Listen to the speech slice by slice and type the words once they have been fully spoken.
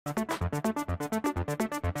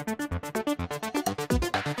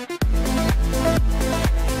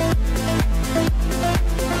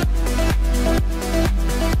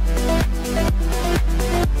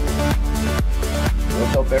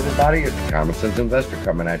everybody, it's the Common Sense Investor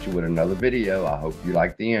coming at you with another video. I hope you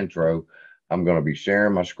like the intro. I'm going to be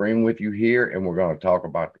sharing my screen with you here, and we're going to talk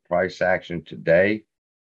about the price action today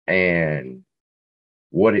and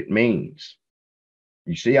what it means.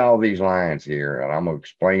 You see all these lines here, and I'm going to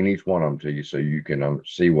explain each one of them to you so you can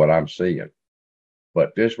see what I'm seeing.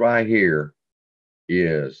 But this right here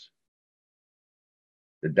is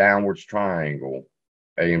the downwards triangle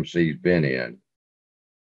AMC's been in.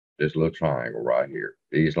 This little triangle right here,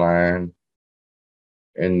 these lines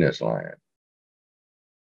and this line.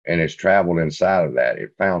 And it's traveled inside of that.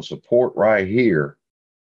 It found support right here,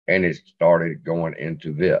 and it started going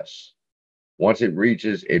into this. Once it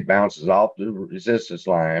reaches, it bounces off the resistance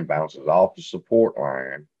line, bounces off the support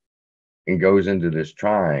line, and goes into this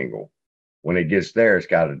triangle. When it gets there, it's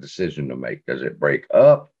got a decision to make. Does it break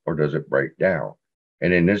up or does it break down?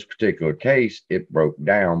 And in this particular case, it broke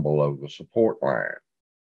down below the support line.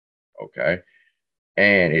 Okay.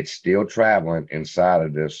 And it's still traveling inside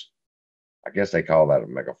of this. I guess they call that a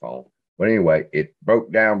megaphone. But anyway, it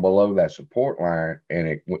broke down below that support line and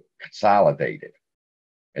it consolidated.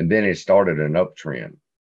 And then it started an uptrend.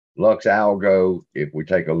 Lux Algo, if we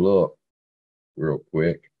take a look real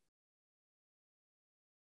quick,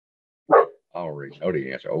 I already know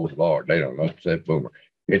the answer. Oh, Lord, they don't know. Said boomer.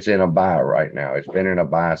 It's in a buy right now. It's been in a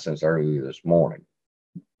buy since early this morning.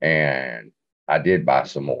 And I did buy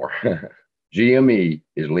some more. GME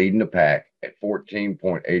is leading the pack at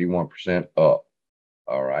 14.81% up.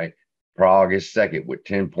 All right. Prague is second with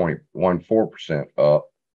 10.14% up.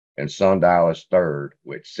 And Sundial is third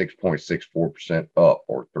with 6.64% up,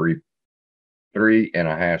 or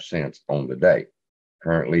 3.5 cents on the day.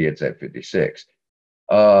 Currently, it's at 56.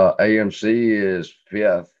 AMC is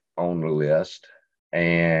fifth on the list,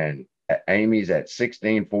 and Amy's at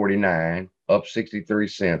 16.49, up 63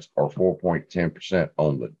 cents, or 4.10%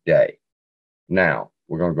 on the day. Now,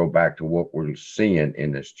 we're going to go back to what we're seeing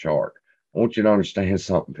in this chart. I want you to understand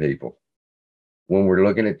something, people. When we're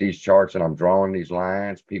looking at these charts and I'm drawing these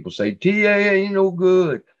lines, people say, TA ain't no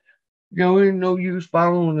good. Ain't no use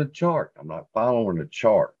following the chart. I'm not following the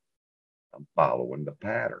chart. I'm following the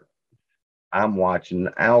pattern. I'm watching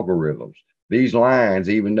the algorithms. These lines,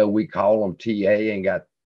 even though we call them TA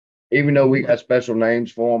even though we got special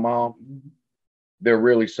names for them all, they're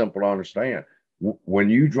really simple to understand. When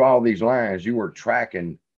you draw these lines, you are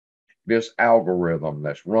tracking this algorithm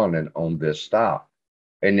that's running on this stock.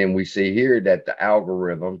 And then we see here that the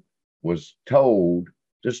algorithm was told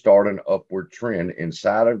to start an upward trend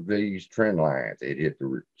inside of these trend lines. It hit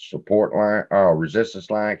the support line,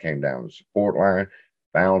 resistance line, came down the support line,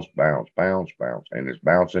 bounce, bounce, bounce, bounce, and it's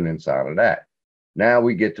bouncing inside of that. Now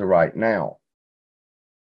we get to right now.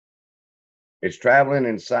 It's traveling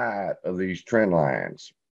inside of these trend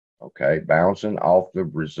lines, okay, bouncing off the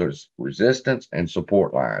resistance and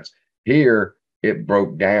support lines. Here, it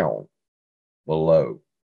broke down below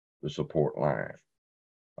the support line.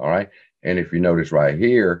 All right. And if you notice right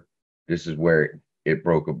here, this is where it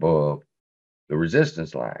broke above the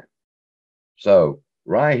resistance line. So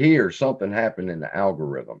right here, something happened in the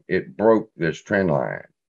algorithm. It broke this trend line.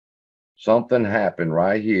 Something happened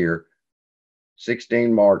right here,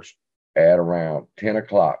 16 March at around 10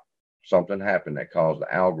 o'clock. Something happened that caused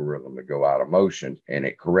the algorithm to go out of motion, and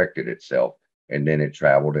it corrected itself. And then it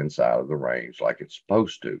traveled inside of the range like it's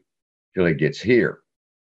supposed to till it gets here.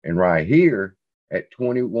 And right here at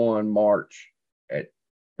 21 March at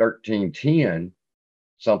 13:10,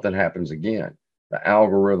 something happens again. The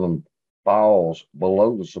algorithm falls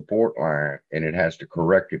below the support line and it has to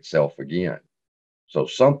correct itself again. So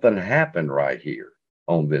something happened right here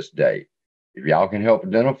on this day. If y'all can help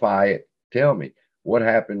identify it, tell me what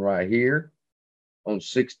happened right here on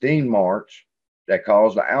 16 March that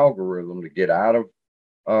caused the algorithm to get out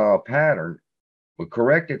of pattern, would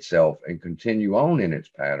correct itself and continue on in its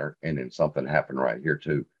pattern, and then something happened right here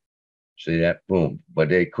too. See that? Boom.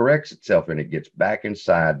 But it corrects itself and it gets back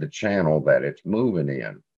inside the channel that it's moving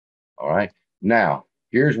in. All right. Now,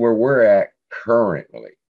 here's where we're at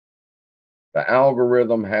currently. The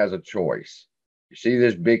algorithm has a choice. You see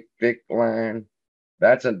this big thick line?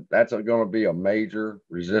 That's going to be a major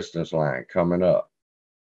resistance line coming up.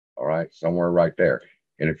 All right, somewhere right there.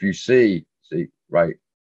 And if you see right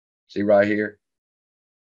here,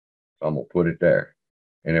 so I'm going to put it there.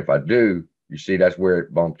 And if I do, you see that's where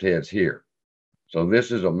it bumped heads here. So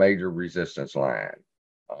this is a major resistance line.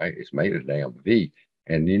 All right, it's made a damn V.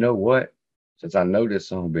 And you know what? Since I know this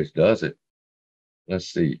son of a bitch does it, let's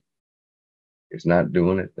see. It's not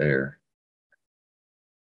doing it there.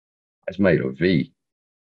 It's made a V.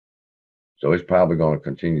 So it's probably going to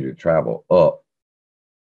continue to travel up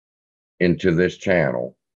into this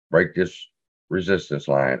channel, break this resistance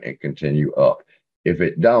line and continue up. If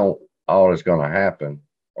it don't, all that's going to happen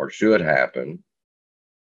or should happen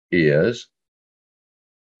is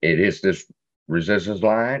it hits this resistance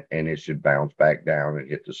line and it should bounce back down and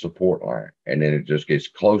hit the support line. And then it just gets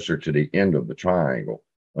closer to the end of the triangle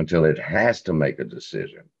until it has to make a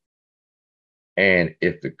decision. And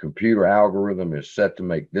if the computer algorithm is set to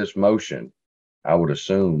make this motion, I would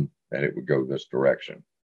assume that it would go this direction.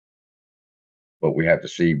 But we have to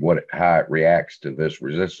see how it reacts to this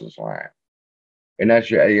resistance line. And that's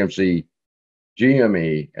your AMC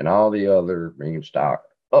GME and all the other meme stock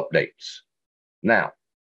updates. Now,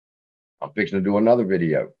 I'm fixing to do another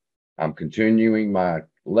video. I'm continuing my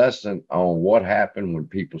lesson on what happened when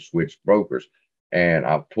people switched brokers. And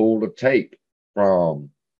I pulled a tape from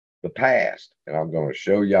the past. And I'm going to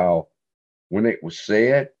show y'all when it was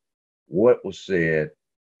said, what was said,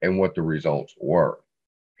 and what the results were.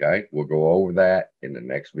 Okay, we'll go over that in the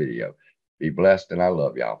next video. Be blessed, and I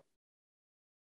love y'all.